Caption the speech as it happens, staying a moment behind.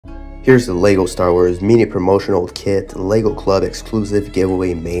Here's the LEGO Star Wars Mini Promotional Kit LEGO Club exclusive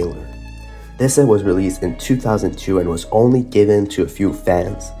giveaway mailer. This set was released in 2002 and was only given to a few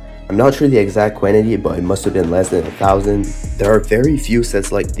fans. I'm not sure the exact quantity, but it must have been less than 1,000. There are very few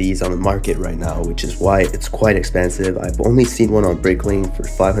sets like these on the market right now, which is why it's quite expensive. I've only seen one on Bricklink for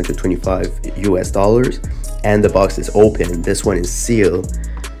 $525 US, and the box is open. This one is sealed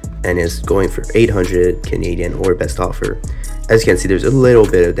and is going for 800 Canadian or best offer. As you can see, there's a little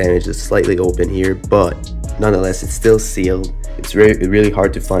bit of damage, it's slightly open here, but nonetheless it's still sealed. It's really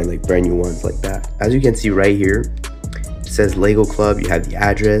hard to find like brand new ones like that. As you can see right here, it says LEGO Club. You have the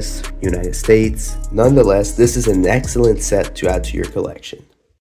address, United States. Nonetheless, this is an excellent set to add to your collection.